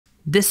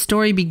This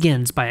story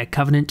begins by a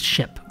Covenant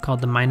ship called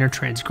the Minor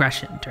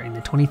Transgression during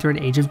the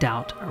 23rd Age of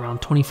Doubt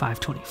around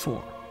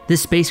 2524.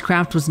 This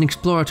spacecraft was an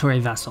exploratory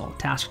vessel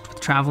tasked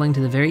with traveling to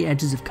the very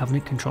edges of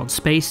Covenant-controlled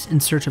space in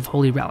search of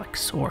holy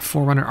relics or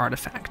Forerunner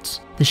artifacts.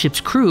 The ship's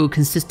crew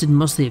consisted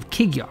mostly of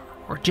Kigyar,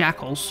 or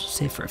jackals,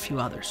 save for a few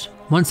others.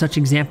 One such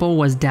example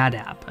was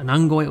Dadab, an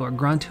Ungoi or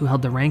Grunt who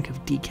held the rank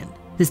of Deacon.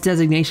 This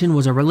designation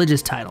was a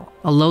religious title,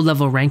 a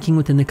low-level ranking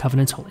within the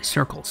Covenant's holy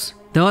circles.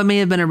 Though it may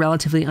have been a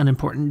relatively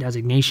unimportant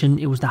designation,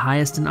 it was the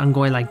highest an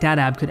Ungoi like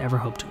Dadab could ever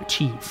hope to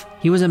achieve.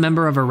 He was a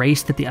member of a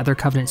race that the other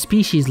Covenant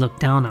species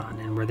looked down on,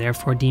 and were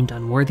therefore deemed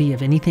unworthy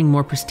of anything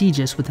more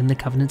prestigious within the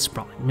Covenant's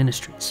sprawling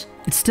ministries.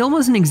 It still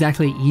wasn't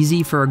exactly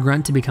easy for a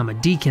Grunt to become a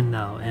Deacon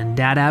though, and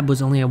Dadab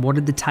was only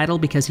awarded the title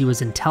because he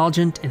was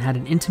intelligent and had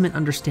an intimate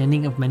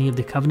understanding of many of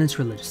the Covenant's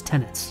religious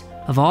tenets.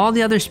 Of all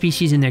the other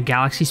species in their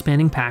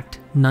galaxy-spanning pact,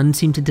 none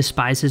seemed to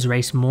despise his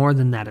race more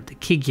than that of the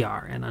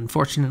Kigyar, and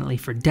unfortunately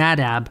for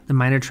Dadab, the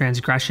Minor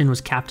Transgression was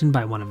captained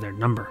by one of their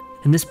number.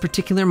 In this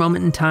particular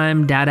moment in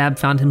time, Dadab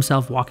found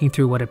himself walking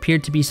through what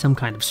appeared to be some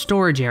kind of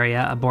storage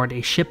area aboard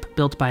a ship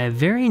built by a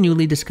very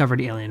newly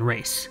discovered alien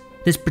race.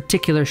 This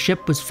particular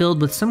ship was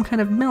filled with some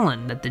kind of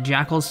melon that the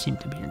jackals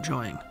seemed to be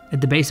enjoying. At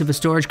the base of a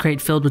storage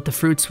crate filled with the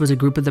fruits was a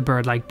group of the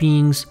bird-like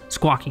beings,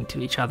 squawking to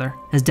each other.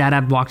 As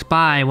Dadab walked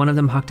by, one of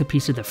them hucked a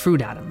piece of the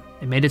fruit at him.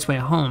 It made its way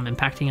home,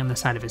 impacting on the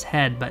side of his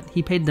head, but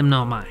he paid them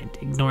no mind,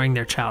 ignoring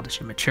their childish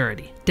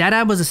immaturity.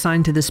 Dadab was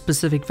assigned to this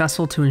specific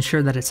vessel to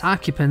ensure that its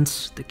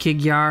occupants, the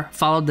Kigyar,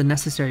 followed the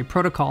necessary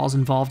protocols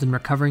involved in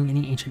recovering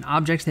any ancient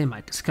objects they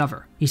might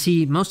discover. You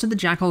see, most of the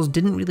jackals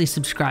didn't really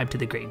subscribe to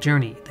the Great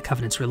Journey, the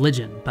Covenant's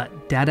religion,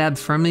 but Dadab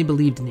firmly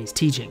believed in these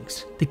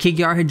teachings. The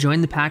Kigyar had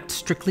joined the pact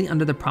strictly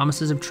under the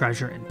promises of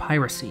treasure and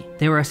piracy.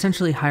 They were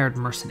essentially hired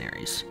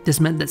mercenaries. This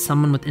meant that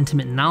someone with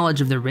intimate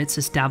knowledge of the rites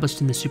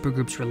established in the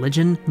supergroup's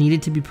religion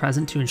needed to be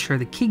present to ensure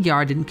the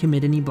Kigyar didn't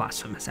commit any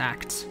blasphemous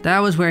acts. That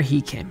was where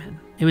he came in.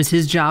 It was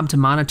his job to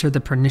monitor the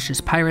pernicious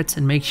pirates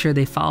and make sure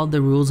they followed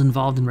the rules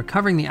involved in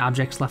recovering the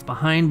objects left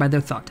behind by their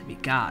thought to be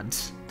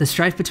gods. The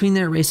strife between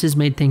their races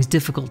made things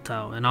difficult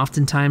though, and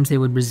oftentimes they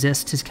would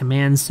resist his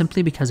commands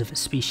simply because of his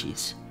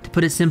species. To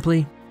put it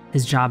simply,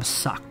 his job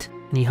sucked,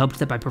 and he hoped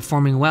that by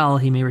performing well,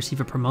 he may receive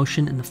a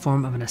promotion in the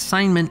form of an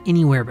assignment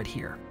anywhere but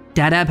here.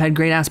 Dadab had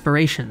great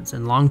aspirations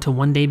and longed to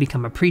one day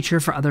become a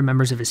preacher for other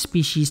members of his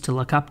species to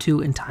look up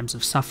to in times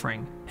of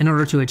suffering. In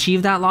order to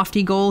achieve that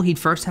lofty goal, he'd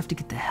first have to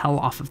get the hell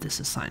off of this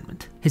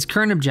assignment. His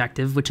current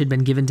objective, which had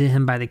been given to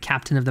him by the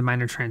captain of the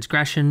Minor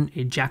Transgression,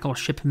 a jackal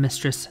ship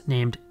mistress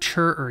named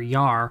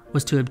Yar,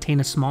 was to obtain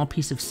a small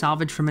piece of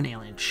salvage from an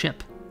alien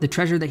ship. The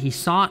treasure that he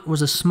sought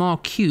was a small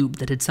cube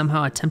that had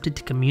somehow attempted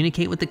to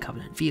communicate with the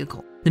Covenant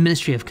vehicle. The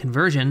Ministry of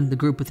Conversion, the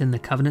group within the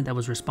Covenant that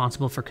was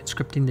responsible for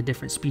conscripting the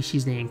different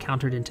species they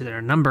encountered into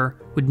their number,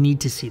 would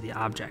need to see the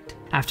object.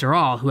 After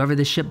all, whoever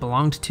this ship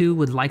belonged to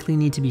would likely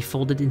need to be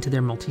folded into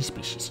their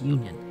multi-species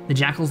union. The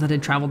jackals that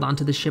had traveled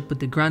onto the ship with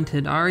the Grunt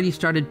had already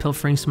started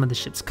pilfering some of the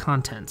ship's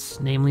contents,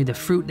 namely the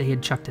fruit they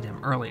had chucked at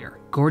him earlier.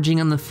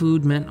 Gorging on the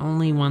food meant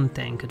only one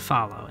thing could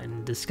follow,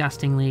 and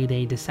disgustingly,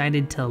 they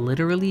decided to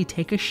literally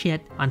take a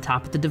shit on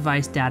top of the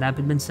device Dadab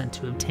had been sent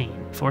to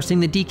obtain, forcing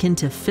the Deacon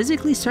to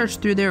physically search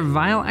through their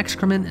vile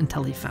excrement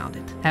until he found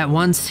it. At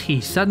once, he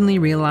suddenly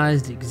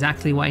realized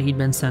exactly why he'd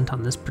been sent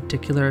on this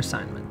particular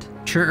assignment.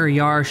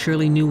 Yar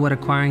surely knew what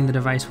acquiring the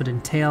device would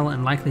entail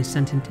and likely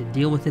sent him to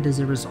deal with it as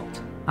a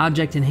result.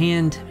 Object in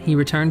hand, he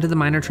returned to the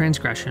Minor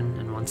Transgression,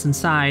 and once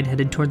inside,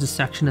 headed towards a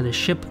section of the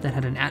ship that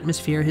had an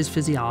atmosphere his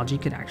physiology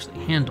could actually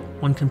handle,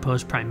 one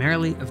composed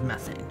primarily of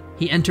methane.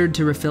 He entered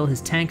to refill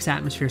his tank's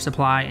atmosphere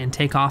supply and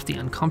take off the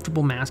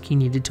uncomfortable mask he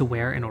needed to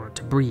wear in order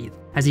to breathe.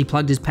 As he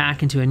plugged his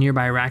pack into a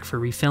nearby rack for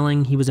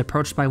refilling, he was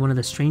approached by one of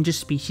the strangest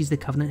species the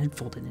Covenant had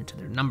folded into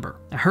their number,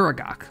 a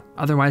Huragok,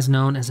 otherwise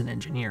known as an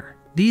engineer.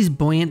 These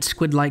buoyant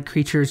squid-like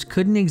creatures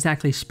couldn't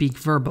exactly speak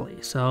verbally,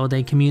 so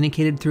they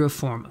communicated through a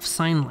form of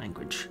sign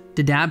language.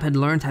 Dadab had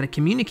learned how to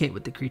communicate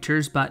with the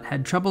creatures, but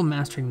had trouble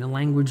mastering the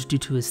language due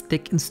to his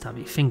thick and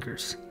stubby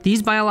fingers.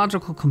 These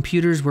biological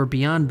computers were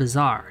beyond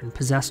bizarre and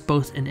possessed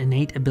both an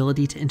innate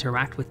ability to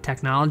interact with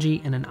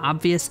technology and an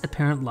obvious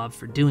apparent love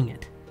for doing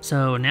it.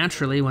 So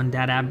naturally, when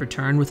Dadab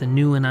returned with a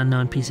new and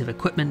unknown piece of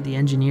equipment, the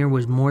engineer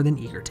was more than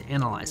eager to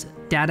analyze it.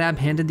 Dadab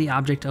handed the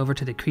object over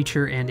to the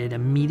creature and it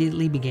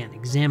immediately began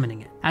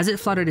examining it. As it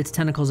fluttered its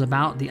tentacles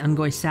about, the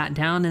Ungoi sat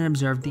down and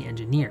observed the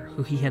engineer,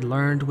 who he had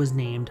learned was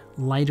named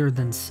Lighter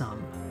Than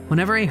Some.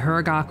 Whenever a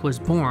Huragok was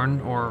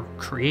born, or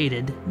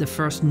created, the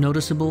first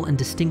noticeable and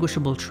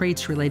distinguishable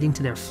traits relating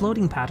to their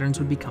floating patterns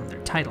would become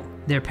their title.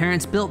 Their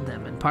parents built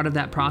them, and part of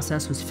that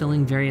process was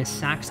filling various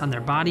sacs on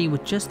their body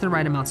with just the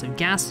right amounts of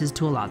gases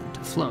to allow them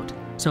to float.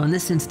 So in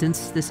this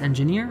instance, this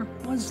engineer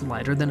was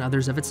lighter than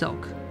others of its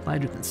ilk,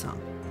 lighter than some.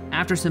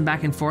 After some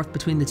back and forth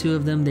between the two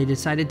of them, they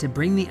decided to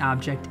bring the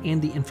object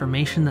and the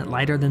information that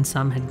Lighter Than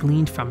Some had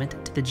gleaned from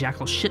it to the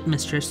jackal ship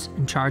mistress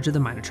in charge of the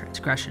Minor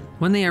Transgression.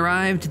 When they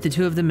arrived, the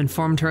two of them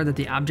informed her that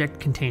the object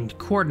contained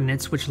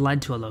coordinates which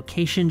led to a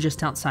location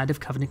just outside of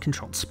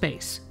Covenant-controlled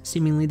space,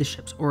 seemingly the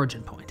ship's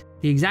origin point.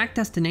 The exact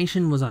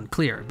destination was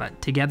unclear,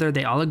 but together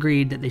they all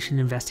agreed that they should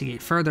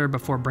investigate further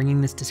before bringing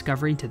this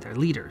discovery to their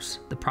leaders,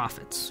 the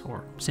Prophets,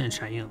 or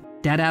Sanshayun.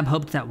 Dadab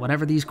hoped that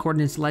whatever these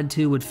coordinates led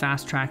to would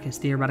fast-track his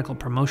theoretical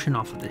promotion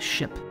off of this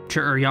ship.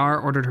 Chur-Yar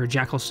ordered her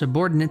Jackal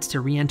subordinates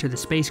to re-enter the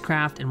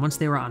spacecraft, and once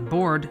they were on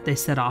board, they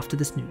set off to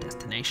this new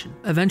destination.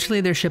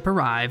 Eventually their ship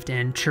arrived,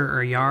 and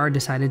Chur-Yar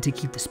decided to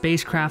keep the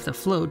spacecraft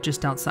afloat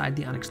just outside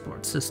the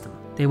unexplored system.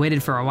 They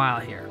waited for a while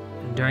here,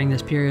 and during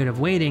this period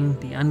of waiting,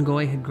 the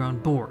Ungoy had grown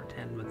bored,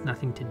 and with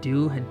nothing to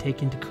do, had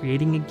taken to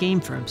creating a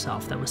game for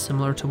himself that was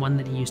similar to one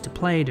that he used to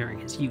play during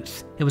his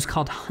youth. It was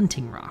called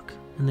Hunting Rock,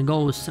 and the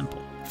goal was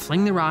simple.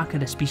 Fling the rock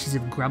at a species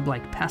of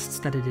grub-like pests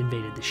that had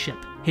invaded the ship.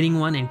 Hitting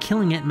one and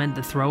killing it meant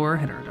the thrower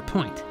had earned a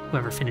point.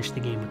 Whoever finished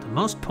the game with the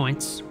most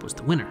points was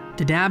the winner.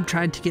 Dadab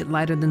tried to get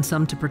Lighter Than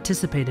Some to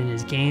participate in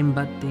his game,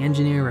 but the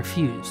engineer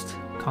refused,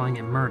 calling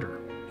it murder.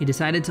 He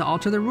decided to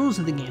alter the rules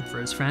of the game for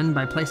his friend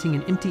by placing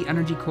an empty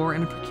energy core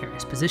in a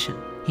precarious position.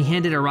 He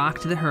handed a rock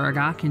to the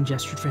Huragok and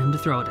gestured for him to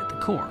throw it at the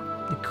core.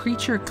 The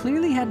creature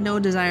clearly had no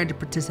desire to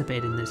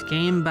participate in this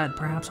game, but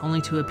perhaps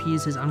only to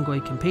appease his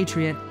Ungoy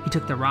compatriot, he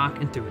took the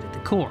rock and threw it at the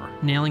core,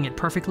 nailing it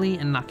perfectly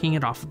and knocking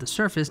it off of the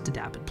surface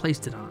Dadab had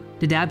placed it on.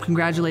 Dadab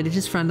congratulated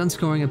his friend on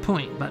scoring a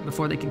point, but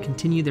before they could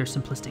continue their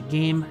simplistic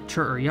game,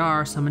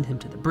 Chur-Yar summoned him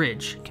to the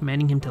bridge,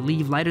 commanding him to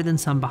leave Lighter Than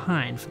Some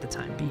behind for the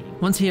time being.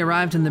 Once he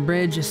arrived on the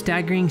bridge, a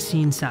staggering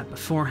scene sat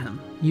before him.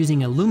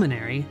 Using a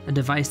luminary, a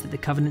device that the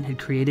Covenant had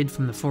created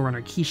from the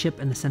Forerunner keyship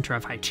in the center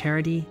of High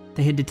Charity,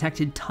 they had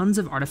detected tons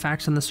of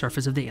artifacts on the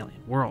surface of the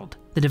alien world.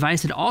 The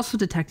device had also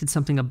detected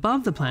something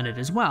above the planet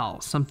as well,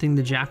 something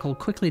the Jackal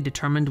quickly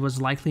determined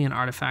was likely an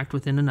artifact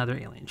within another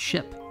alien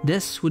ship.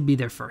 This would be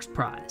their first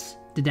prize.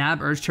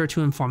 Dadab urged her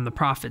to inform the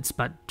Prophets,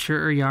 but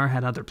Chur-Yar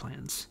had other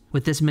plans.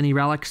 With this many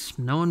relics,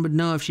 no one would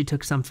know if she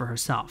took some for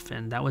herself,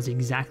 and that was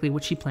exactly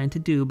what she planned to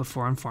do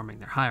before informing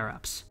their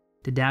higher-ups.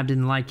 Dadab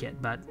didn't like it,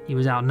 but he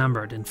was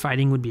outnumbered and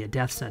fighting would be a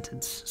death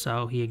sentence,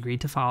 so he agreed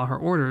to follow her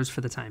orders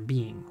for the time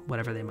being,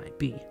 whatever they might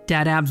be.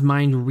 Dadab's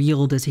mind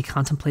reeled as he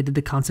contemplated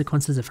the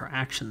consequences of her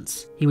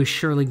actions. He was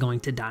surely going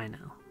to die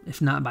now. If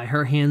not by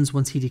her hands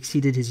once he'd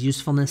exceeded his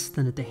usefulness,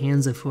 then at the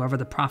hands of whoever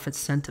the Prophets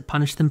sent to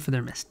punish them for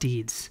their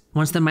misdeeds.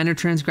 Once the minor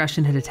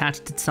transgression had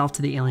attached itself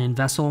to the alien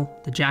vessel,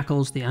 the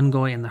Jackals, the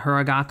Ungoy, and the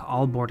Huragok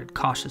all boarded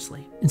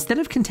cautiously. Instead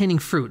of containing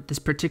fruit, this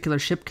particular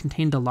ship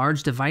contained a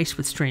large device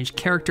with strange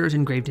characters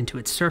engraved into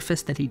its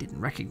surface that he didn't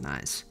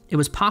recognize. It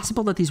was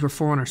possible that these were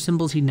Forerunner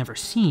symbols he'd never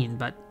seen,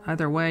 but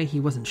either way,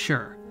 he wasn't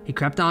sure. He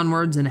crept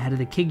onwards and ahead of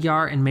the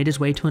Kigyar and made his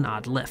way to an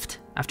odd lift.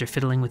 After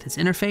fiddling with its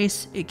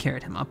interface, it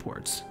carried him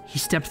upwards. He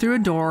stepped through a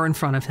door in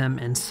front of him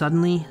and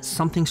suddenly,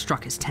 something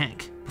struck his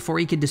tank. Before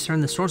he could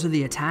discern the source of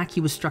the attack, he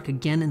was struck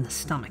again in the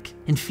stomach.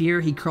 In fear,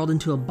 he curled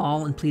into a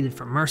ball and pleaded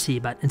for mercy,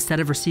 but instead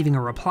of receiving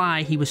a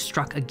reply, he was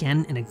struck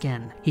again and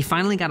again. He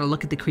finally got a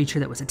look at the creature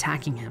that was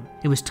attacking him.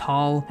 It was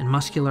tall and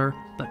muscular,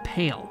 but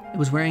pale. It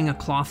was wearing a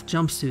cloth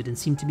jumpsuit and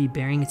seemed to be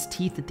baring its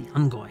teeth at the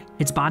Ungoy.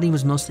 Its body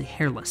was mostly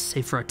hairless,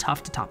 save for a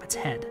tuft atop its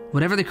head.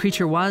 Whatever the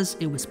creature was,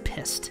 it was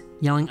pissed,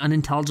 yelling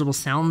unintelligible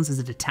sounds as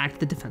it attacked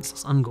the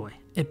defenseless Ungoy.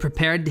 It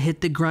prepared to hit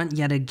the Grunt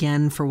yet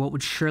again for what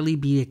would surely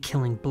be a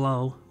killing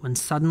blow, when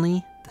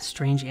suddenly, the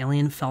strange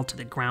alien fell to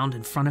the ground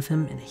in front of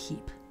him in a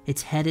heap.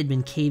 Its head had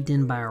been caved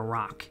in by a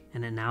rock,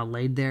 and it now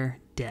laid there,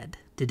 dead.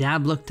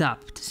 Dadab looked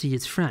up to see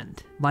his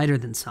friend, Lighter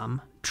Than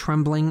Some,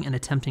 trembling and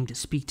attempting to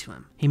speak to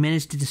him. He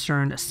managed to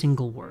discern a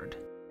single word.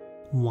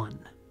 1.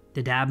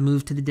 Dadab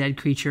moved to the dead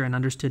creature and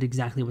understood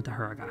exactly what the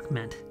Huragok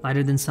meant.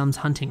 Lighter Than Some's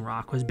hunting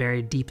rock was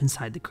buried deep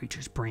inside the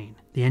creature's brain.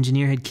 The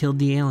engineer had killed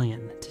the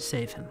alien to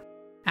save him.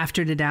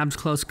 After Dadab's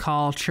close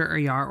call,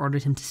 Chur-Yar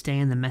ordered him to stay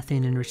in the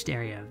methane-enriched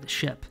area of the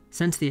ship.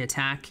 Since the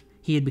attack,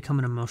 he had become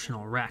an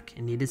emotional wreck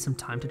and needed some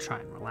time to try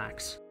and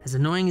relax. As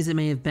annoying as it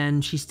may have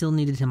been, she still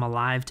needed him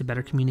alive to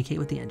better communicate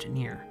with the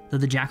engineer. Though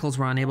the Jackals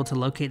were unable to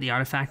locate the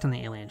artifact on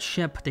the alien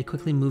ship, they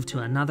quickly moved to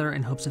another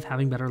in hopes of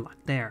having better luck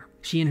there.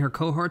 She and her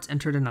cohorts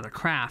entered another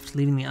craft,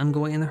 leaving the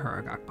Ungoy and the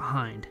Huragok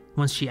behind.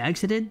 Once she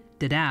exited,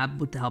 Dadab,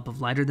 with the help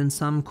of Lighter Than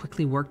Some,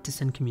 quickly worked to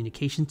send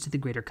communications to the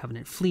Greater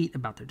Covenant fleet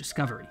about their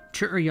discovery.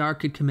 Chur-Yar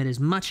could commit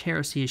as much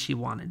heresy as she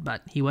wanted,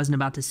 but he wasn't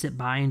about to sit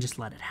by and just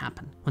let it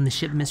happen. When the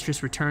ship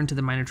mistress returned to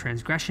the minor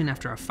transgression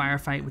after a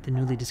firefight with the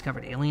newly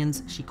discovered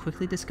aliens, she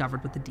quickly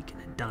discovered what the Deacon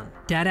had done.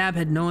 Dadab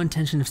had no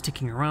intention of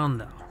sticking around,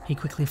 though. He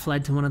quickly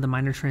fled to one of the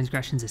minor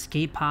transgression's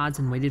escape pods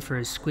and waited for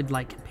his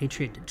squid-like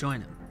compatriot to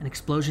join him. An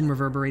explosion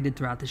reverberated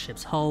throughout the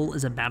ship's hull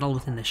as a battle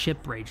within the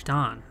ship raged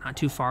on, not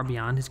too far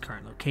beyond his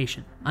current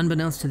location.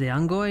 Unbeknownst to the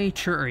Ungoy,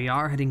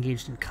 Chur-Yar had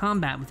engaged in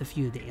combat with a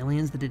few of the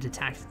aliens that had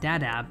attacked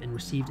Dadab and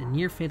received a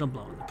near-fatal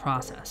blow in the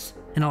process.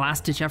 In a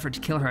last-ditch effort to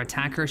kill her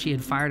attacker, she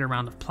had fired a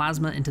round of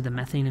plasma into the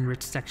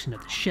methane-enriched section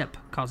of the ship,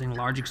 causing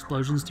large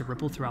explosions to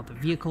ripple throughout the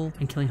vehicle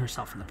and killing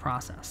herself in the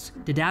process.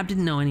 Dadab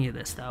didn't know any of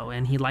this, though,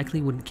 and he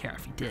likely wouldn't care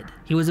if he did.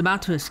 He was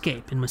about to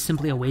escape and was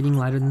simply awaiting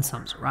Lighter Than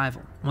Some's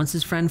arrival. Once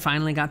his friend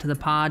finally got to the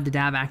pod,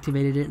 Dadab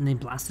activated it and they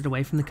blasted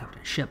away from the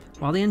Covenant ship.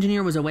 While the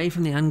engineer was away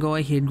from the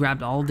Ungoy, he had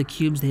grabbed all of the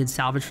cubes they had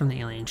salvaged from the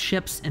alien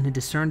ships and had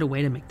discerned a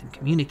way to make them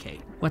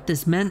communicate. What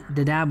this meant,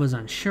 Dadab was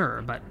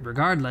unsure, but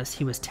regardless,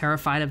 he was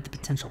terrified of the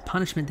potential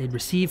punishment they'd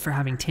receive for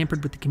having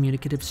tampered with the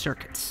communicative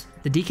circuits.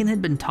 The Deacon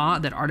had been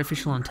taught that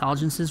artificial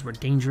intelligences were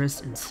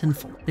dangerous and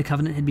sinful. The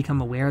Covenant had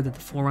become aware that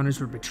the Forerunners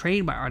were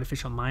betrayed by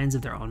artificial minds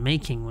of their own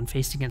making when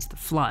faced against the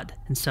Flood,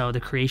 and so the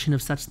creation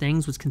of such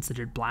things was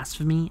considered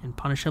blasphemy and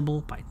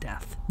punishable by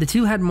death. The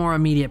two had more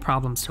immediate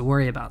problems to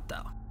worry about,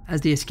 though. As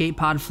the escape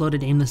pod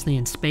floated aimlessly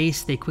in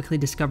space, they quickly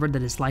discovered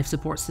that its life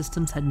support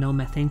systems had no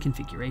methane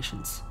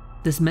configurations.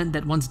 This meant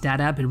that once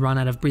Dadab had run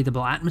out of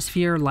breathable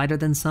atmosphere, Lighter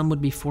Than Some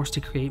would be forced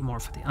to create more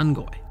for the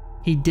Ungoy.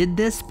 He did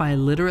this by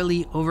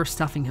literally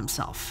overstuffing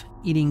himself,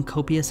 eating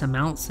copious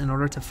amounts in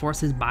order to force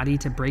his body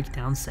to break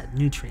down said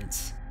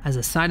nutrients. As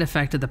a side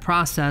effect of the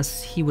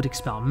process, he would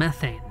expel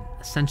methane,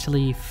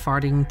 essentially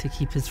farting to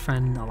keep his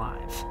friend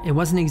alive. It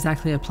wasn't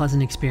exactly a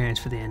pleasant experience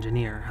for the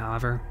engineer,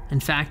 however. In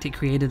fact, it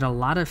created a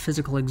lot of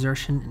physical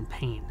exertion and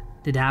pain.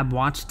 Dadab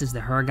watched as the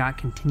Hurrgok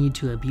continued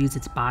to abuse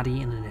its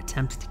body in an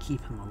attempt to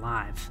keep him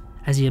alive.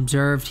 As he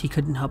observed, he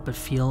couldn't help but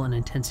feel an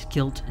intense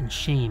guilt and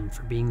shame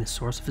for being the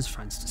source of his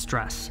friend's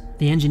distress.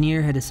 The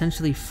engineer had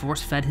essentially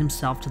force-fed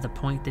himself to the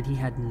point that he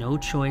had no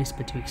choice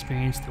but to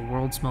experience the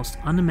world's most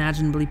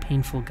unimaginably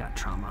painful gut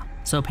trauma.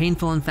 So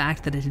painful, in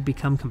fact, that it had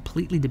become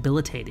completely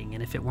debilitating,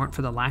 and if it weren't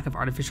for the lack of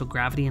artificial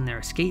gravity in their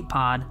escape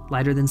pod,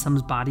 Lighter Than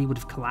Some's body would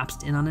have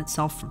collapsed in on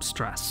itself from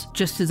stress.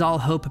 Just as all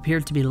hope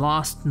appeared to be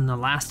lost and the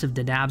last of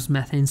Dadab's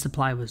methane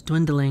supply was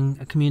dwindling,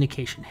 a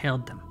communication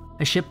hailed them.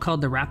 A ship called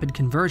the Rapid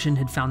Conversion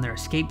had found their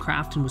escape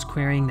craft and was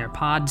querying their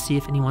pod to see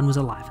if anyone was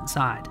alive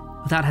inside.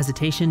 Without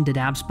hesitation,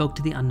 Dadab spoke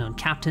to the unknown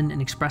captain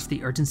and expressed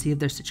the urgency of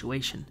their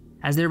situation.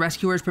 As their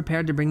rescuers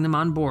prepared to bring them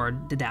on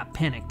board, Dadab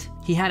panicked.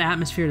 He had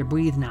atmosphere to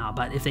breathe now,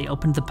 but if they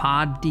opened the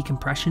pod,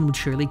 decompression would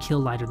surely kill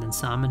Lighter Than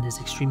Some in his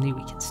extremely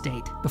weakened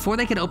state. Before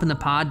they could open the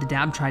pod,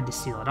 Dadab tried to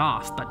seal it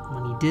off, but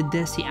when he did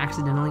this, he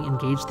accidentally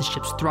engaged the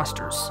ship's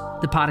thrusters.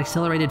 The pod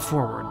accelerated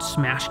forward,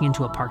 smashing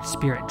into a parked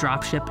Spirit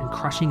dropship and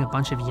crushing a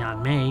bunch of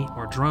Yanmei,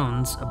 or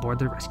drones, aboard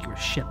the rescuer's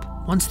ship.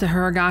 Once the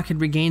Hurrgok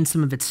had regained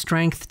some of its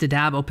strength,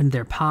 Dadab opened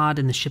their pod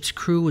and the ship's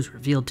crew was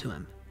revealed to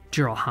him.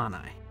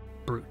 Jiralhanai.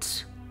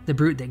 Brutes. The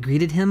brute that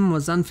greeted him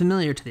was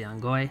unfamiliar to the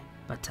Ungoy,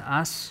 but to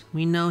us,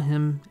 we know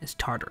him as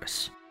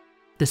Tartarus.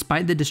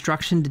 Despite the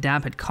destruction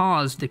Dadab had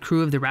caused, the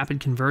crew of the Rapid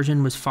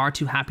Conversion was far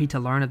too happy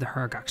to learn of the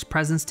Hurrgok's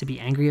presence to be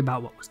angry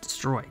about what was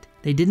destroyed.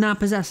 They did not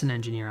possess an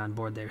engineer on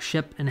board their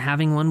ship, and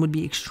having one would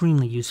be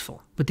extremely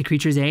useful. With the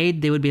creature's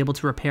aid, they would be able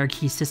to repair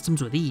key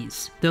systems with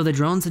ease. Though the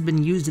drones had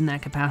been used in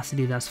that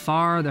capacity thus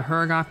far, the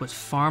Hurrgok was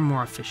far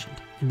more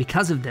efficient, and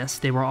because of this,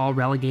 they were all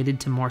relegated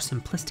to more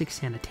simplistic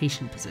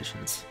sanitation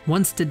positions.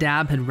 Once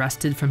Dadab had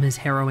rested from his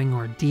harrowing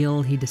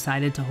ordeal, he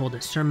decided to hold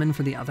a sermon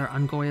for the other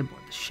Ungoy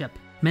aboard the ship.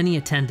 Many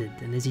attended,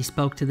 and as he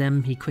spoke to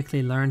them, he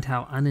quickly learned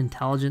how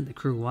unintelligent the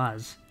crew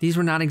was. These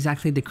were not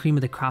exactly the cream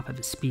of the crop of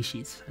his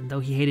species, and though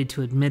he hated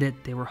to admit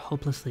it, they were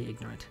hopelessly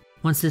ignorant.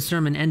 Once this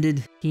sermon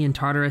ended, he and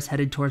Tartarus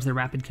headed towards the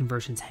Rapid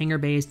Conversion's hangar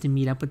bays to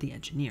meet up with the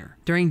engineer.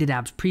 During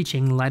Dadab's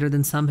preaching, Lighter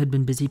Than Some had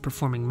been busy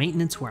performing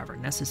maintenance wherever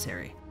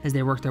necessary. As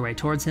they worked their way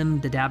towards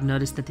him, Dadab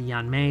noticed that the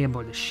Yanmei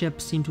aboard the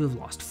ship seemed to have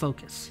lost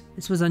focus.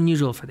 This was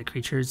unusual for the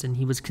creatures, and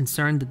he was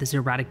concerned that this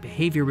erratic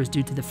behavior was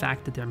due to the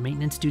fact that their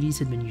maintenance duties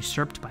had been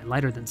usurped by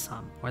Lighter Than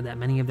Some, or that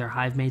many of their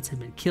hive mates had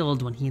been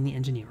killed when he and the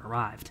engineer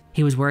arrived.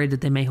 He was worried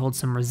that they may hold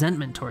some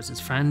resentment towards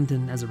his friend,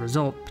 and as a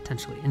result,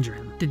 potentially injure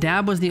him.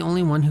 Dadab was the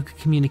only one who could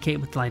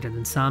communicate with Lighter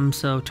Than Some,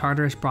 so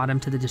Tartarus brought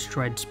him to the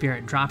destroyed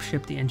Spirit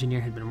dropship the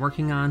engineer had been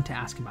working on to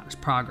ask about his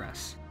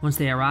progress. Once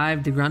they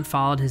arrived, the Grunt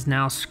followed his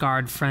now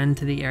scarred friend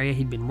to the area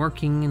he'd been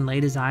working and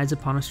laid his eyes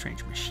upon a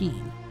strange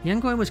machine. The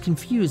Ungoy was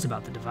confused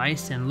about the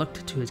device and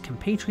looked to his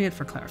compatriot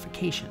for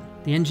clarification.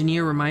 The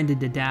engineer reminded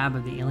Dadab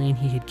of the alien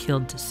he had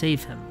killed to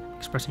save him,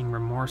 expressing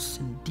remorse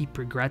and deep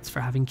regrets for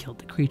having killed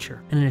the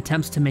creature. In an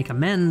attempt to make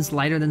amends,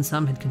 Lighter Than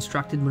Some had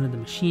constructed one of the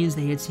machines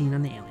they had seen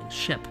on the alien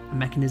ship, a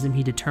mechanism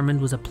he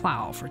determined was a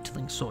plow for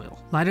tilling soil.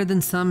 Lighter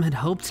Than Some had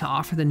hoped to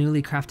offer the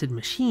newly crafted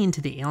machine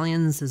to the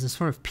aliens as a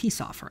sort of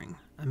peace offering,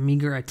 a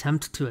meager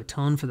attempt to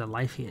atone for the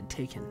life he had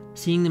taken.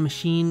 Seeing the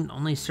machine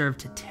only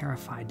served to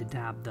terrify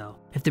Dadab, though.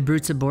 If the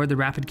brutes aboard the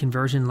Rapid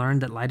Conversion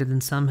learned that Lighter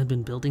Than Some had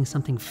been building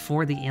something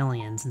for the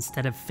aliens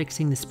instead of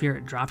fixing the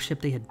Spirit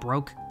dropship they had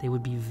broke, they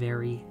would be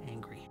very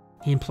angry.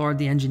 He implored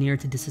the engineer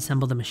to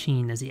disassemble the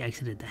machine as he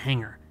exited the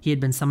hangar. He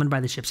had been summoned by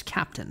the ship's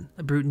captain,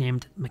 a brute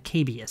named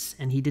Maccabeus,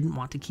 and he didn't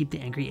want to keep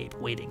the angry ape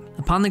waiting.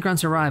 Upon the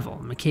Grunt's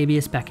arrival,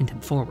 Maccabeus beckoned him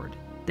forward.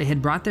 They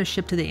had brought their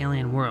ship to the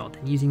alien world,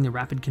 and using the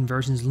Rapid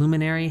Conversion's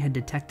luminary had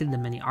detected the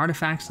many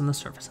artifacts on the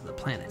surface of the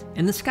planet.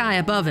 In the sky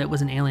above it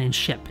was an alien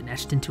ship, and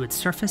etched into its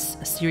surface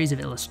a series of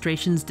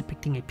illustrations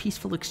depicting a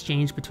peaceful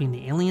exchange between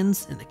the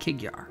aliens and the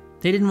Kigyar.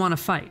 They didn't want to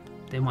fight,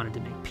 they wanted to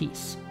make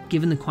peace.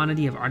 Given the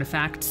quantity of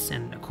artifacts,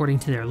 and according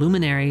to their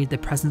luminary, the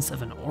presence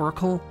of an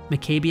oracle,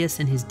 Maccabeus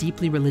and his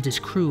deeply religious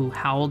crew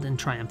howled in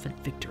triumphant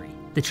victory.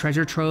 The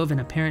treasure trove and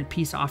apparent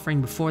peace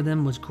offering before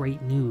them was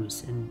great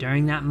news, and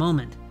during that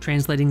moment,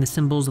 translating the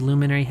symbols the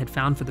luminary had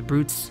found for the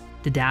brutes,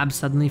 Dadab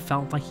suddenly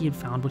felt like he had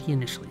found what he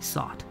initially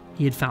sought.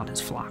 he had found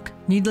his flock.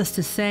 Needless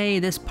to say,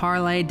 this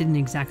parley didn't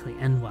exactly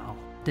end well.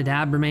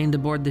 Dadab remained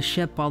aboard the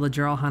ship while the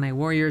Jiralhanae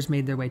warriors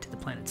made their way to the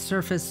planet's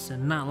surface,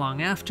 and not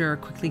long after,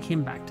 quickly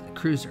came back to the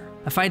cruiser.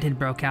 A fight had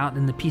broke out,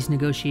 and the peace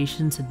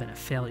negotiations had been a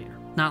failure.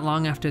 Not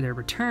long after their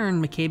return,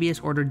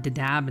 Maccabeus ordered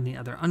Dadab and the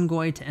other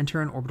Ungoi to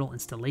enter an orbital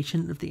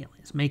installation of the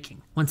aliens'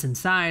 making. Once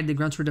inside, the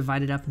grunts were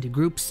divided up into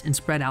groups and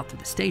spread out through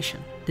the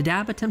station.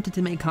 Dadab attempted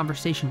to make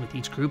conversation with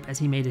each group as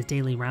he made his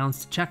daily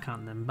rounds to check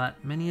on them,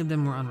 but many of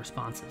them were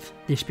unresponsive.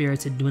 Their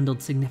spirits had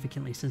dwindled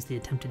significantly since the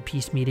attempted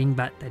peace meeting,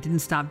 but that didn't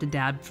stop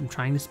Dadab from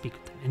trying to speak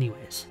with them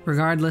anyways.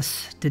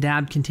 Regardless,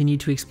 Dadab continued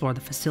to explore the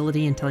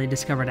facility until he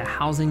discovered a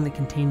housing that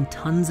contained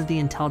tons of the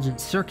intelligent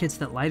circuits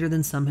that Lighter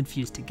Than Some had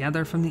fused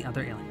together from the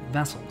other alien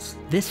vessels.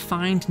 This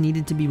find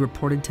needed to be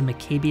reported to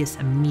Maccabeus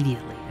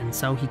immediately, and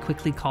so he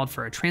quickly called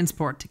for a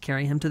transport to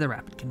carry him to the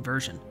rapid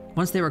conversion.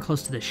 Once they were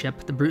close to the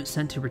ship, the brute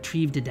sent to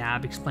retrieve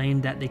Dadab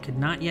explained that they could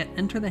not yet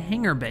enter the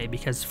hangar bay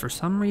because for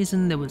some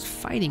reason there was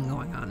fighting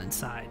going on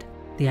inside.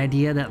 The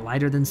idea that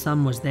Lighter Than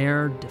Some was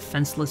there,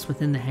 defenseless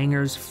within the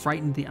hangars,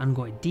 frightened the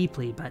Ungoi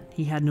deeply, but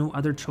he had no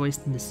other choice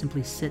than to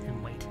simply sit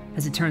and wait.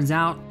 As it turns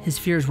out, his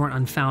fears weren't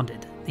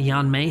unfounded. The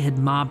Yanmei had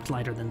mobbed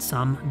Lighter Than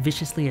Some,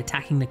 viciously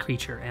attacking the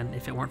creature, and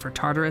if it weren't for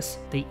Tartarus,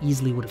 they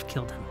easily would have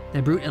killed him.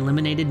 The brute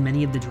eliminated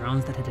many of the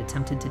drones that had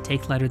attempted to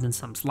take Lighter Than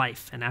Some's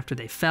life, and after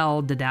they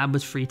fell, Dadab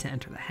was free to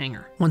enter the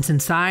hangar. Once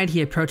inside,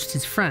 he approached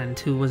his friend,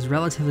 who was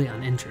relatively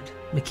uninjured.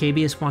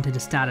 Maccabeus wanted a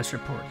status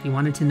report. He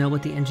wanted to know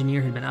what the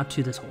engineer had been up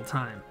to this whole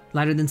time.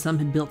 Lighter Than Some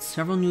had built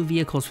several new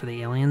vehicles for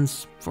the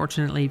aliens.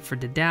 Fortunately for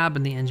Dadab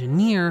and the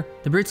engineer,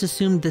 the brutes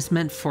assumed this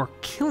meant for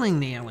killing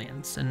the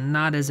aliens, and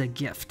not as a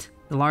gift.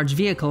 The large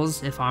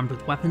vehicles, if armed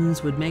with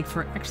weapons, would make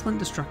for excellent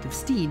destructive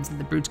steeds that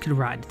the brutes could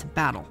ride to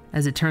battle.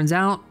 As it turns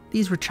out,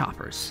 these were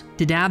choppers.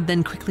 Dadab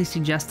then quickly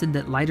suggested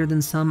that Lighter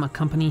Than Some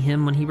accompany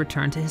him when he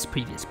returned to his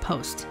previous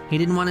post. He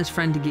didn't want his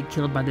friend to get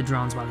killed by the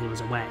drones while he was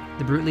away.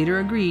 The brute leader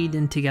agreed,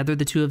 and together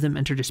the two of them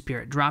entered a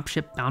spirit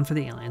dropship bound for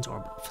the aliens'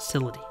 orbital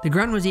facility. The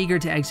grunt was eager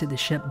to exit the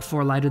ship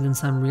before Lighter Than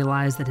Some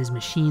realized that his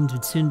machines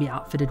would soon be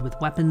outfitted with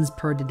weapons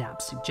per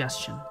Dadab's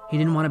suggestion. He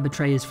didn't want to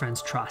betray his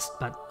friend's trust,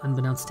 but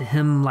unbeknownst to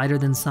him, Lighter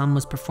Than Some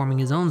was performing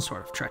his own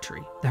sort of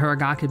treachery. The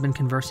Huragok had been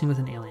conversing with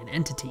an alien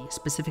entity,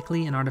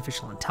 specifically an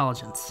artificial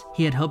intelligence.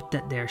 He had hoped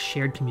that their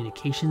shared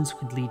communications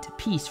would lead to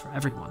peace for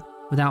everyone.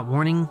 Without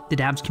warning,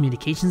 Dadab's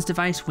communications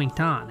device winked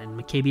on, and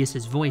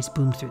Maccabeus' voice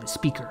boomed through the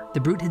speaker. The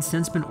brute had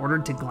since been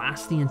ordered to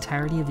glass the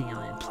entirety of the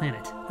alien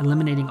planet,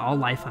 eliminating all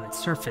life on its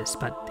surface,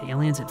 but the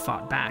aliens had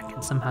fought back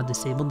and somehow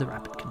disabled the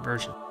rapid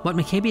conversion. What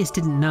Maccabeus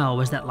didn't know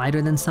was that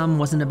Lighter Than Some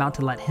wasn't about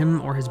to let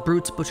him or his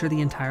brutes butcher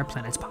the entire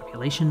planet's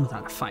population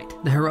without a fight.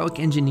 The heroic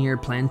engineer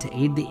planned to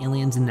aid the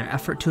aliens in their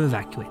effort to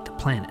evacuate the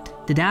planet.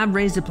 Dadab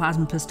raised a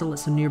plasma pistol at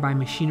some nearby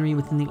machinery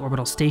within the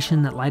orbital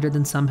station that Lighter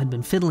Than Some had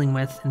been fiddling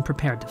with and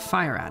prepared to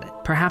fire at it.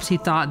 Perhaps he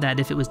thought that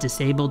if it was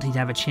disabled, he'd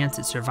have a chance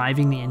at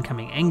surviving the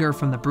incoming anger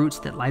from the brutes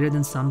that Lighter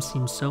Than Some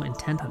seemed so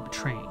intent on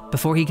betraying.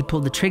 Before he could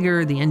pull the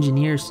trigger, the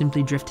engineer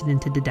simply drifted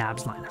into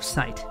Dadab's line of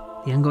sight.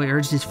 The Ungoi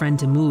urged his friend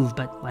to move,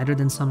 but Lighter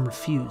Than Some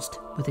refused.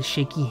 With a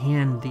shaky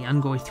hand, the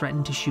Ungoi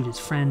threatened to shoot his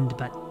friend,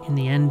 but in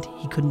the end,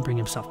 he couldn't bring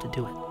himself to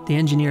do it. The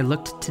engineer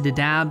looked to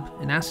Dadab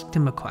and asked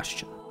him a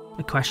question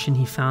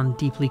he found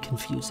deeply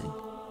confusing.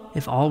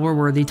 If all were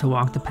worthy to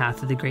walk the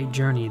path of the great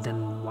journey,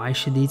 then why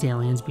should these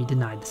aliens be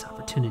denied this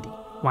opportunity?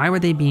 Why were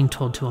they being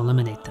told to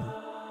eliminate them?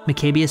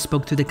 Maccabeus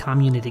spoke through the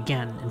comm unit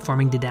again,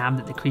 informing Dadab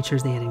that the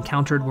creatures they had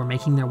encountered were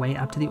making their way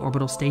up to the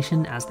orbital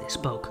station as they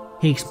spoke.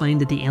 He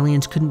explained that the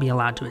aliens couldn't be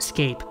allowed to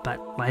escape,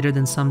 but Lighter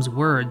Than Some's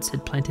words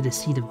had planted a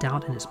seed of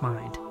doubt in his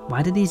mind.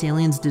 Why did these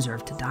aliens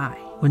deserve to die?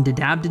 When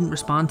Dadab didn't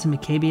respond to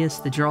Maccabeus,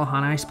 the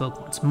Jiralhanae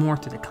spoke once more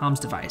through the comms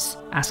device,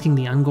 asking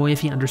the Ungoi if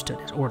he understood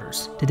his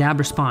orders. Dadab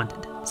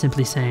responded,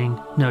 simply saying,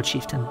 "No,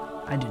 chieftain,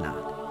 I do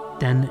not,"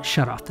 then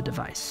shut off the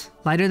device.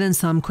 Lighter Than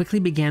Some quickly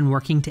began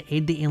working to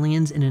aid the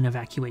aliens in an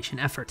evacuation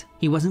effort.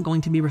 He wasn't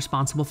going to be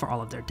responsible for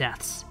all of their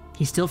deaths.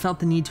 He still felt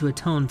the need to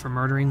atone for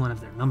murdering one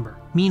of their number.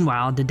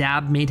 Meanwhile,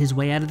 Dadab made his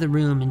way out of the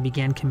room and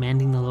began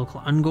commanding the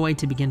local Ungoi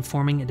to begin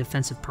forming a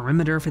defensive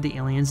perimeter for the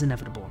aliens'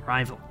 inevitable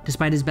arrival.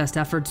 Despite his best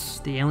efforts,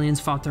 the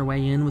aliens fought their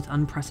way in with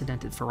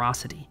unprecedented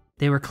ferocity.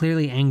 They were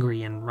clearly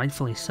angry, and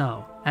rightfully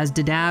so. As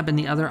Dadab and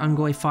the other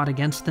Ungoi fought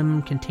against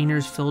them,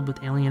 containers filled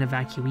with alien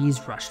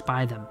evacuees rushed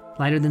by them.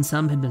 Lighter Than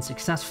Some had been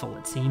successful,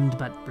 it seemed,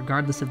 but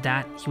regardless of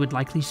that, he would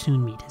likely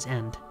soon meet his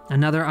end.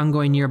 Another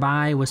Ungoi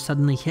nearby was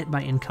suddenly hit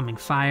by incoming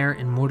fire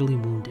and mortally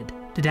wounded.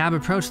 Dadab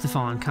approached the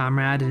fallen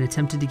comrade and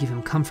attempted to give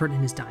him comfort in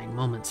his dying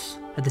moments.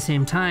 At the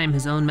same time,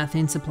 his own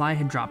methane supply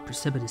had dropped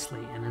precipitously,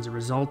 and as a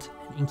result,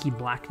 an inky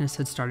blackness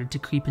had started to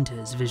creep into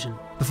his vision.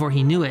 Before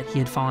he knew it, he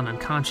had fallen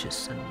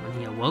unconscious, and when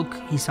he awoke,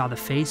 he saw the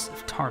face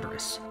of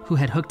Tartarus, who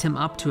had hooked him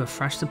up to a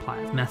fresh supply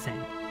of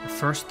methane. The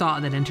first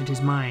thought that entered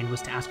his mind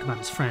was to ask about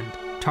his friend.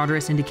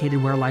 Tartarus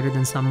indicated where Lighter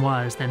Than Some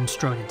was, then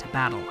strode into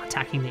battle,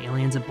 attacking the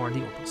aliens aboard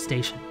the orbital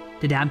station.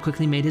 Dadab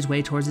quickly made his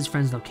way towards his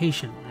friend's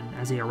location, and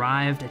As they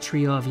arrived, a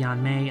trio of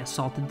Yanmei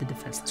assaulted the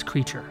defenseless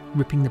creature,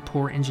 ripping the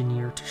poor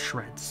engineer to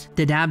shreds.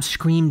 Dadab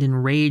screamed in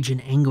rage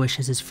and anguish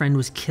as his friend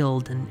was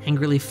killed and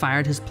angrily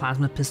fired his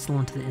plasma pistol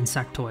into the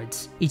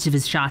insectoids. Each of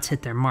his shots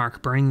hit their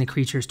mark, burning the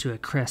creatures to a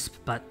crisp,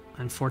 but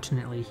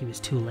unfortunately he was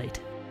too late.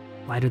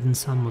 Lighter Than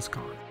Some was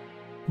gone.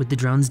 With the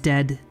drones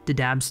dead,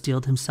 Dadab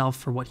steeled himself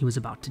for what he was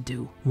about to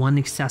do. One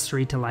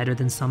accessory to Lighter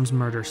Than Some's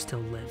murder still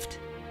lived: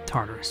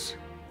 Tartarus.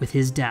 With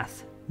his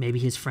death, maybe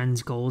his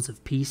friend's goals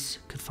of peace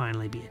could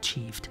finally be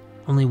achieved.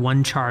 Only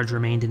one charge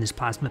remained in his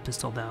plasma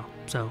pistol though,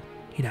 so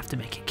he'd have to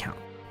make it count.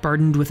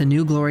 Burdened with a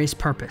new glorious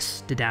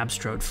purpose, Dadab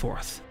strode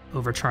forth,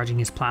 overcharging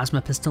his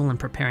plasma pistol and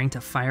preparing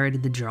to fire it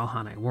at the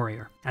Jiralhanae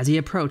warrior. As he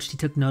approached, he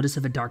took notice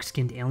of a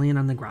dark-skinned alien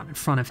on the ground in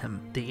front of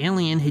him. The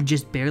alien had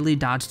just barely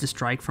dodged a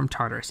strike from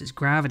Tartarus'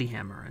 gravity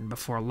hammer, and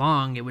before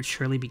long, it would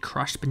surely be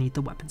crushed beneath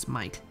the weapon's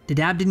might.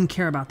 Dadab didn't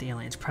care about the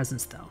alien's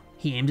presence though.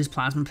 He aimed his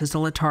plasma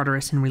pistol at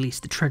Tartarus and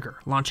released the trigger,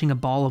 launching a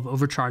ball of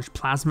overcharged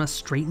plasma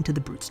straight into the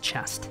brute's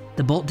chest.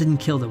 The bolt didn't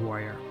kill the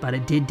warrior, but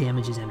it did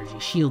damage his energy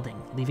shielding,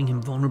 leaving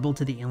him vulnerable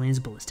to the alien's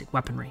ballistic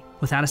weaponry.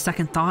 Without a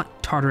second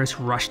thought, Tartarus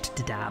rushed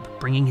Dadab,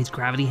 bringing his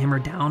gravity hammer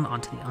down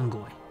onto the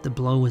Ungoi. The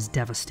blow was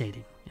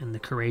devastating, and the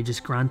courageous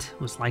Grunt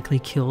was likely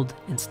killed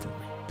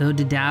instantly. Though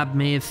Dadab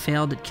may have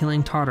failed at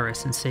killing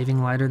Tartarus and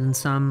saving Lighter Than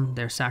Some,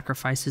 their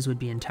sacrifices would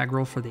be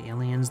integral for the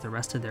aliens the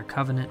rest of their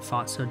covenant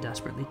fought so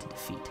desperately to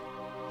defeat: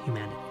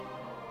 humanity.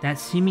 That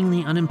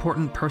seemingly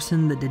unimportant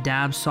person that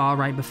Dadab saw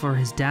right before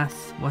his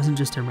death wasn't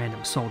just a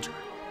random soldier.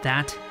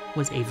 That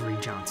was Avery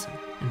Johnson,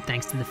 and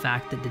thanks to the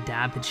fact that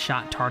Dadab had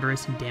shot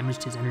Tartarus and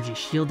damaged his energy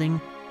shielding,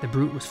 the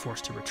brute was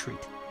forced to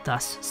retreat,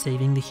 thus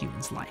saving the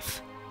human's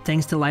life.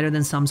 Thanks to Lighter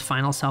Than Some's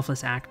final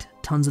selfless act,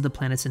 tons of the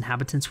planet's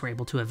inhabitants were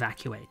able to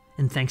evacuate,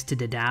 and thanks to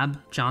Dadab,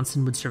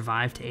 Johnson would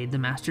survive to aid the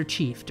Master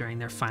Chief during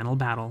their final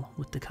battle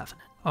with the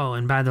Covenant. Oh,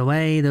 and by the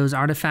way, those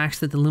artifacts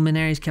that the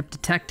Luminaries kept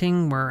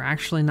detecting were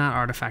actually not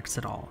artifacts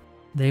at all.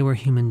 They were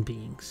human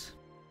beings.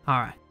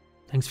 Alright,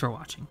 thanks for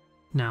watching.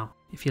 Now,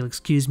 if you'll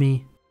excuse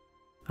me,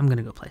 I'm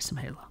gonna go play some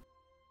Halo.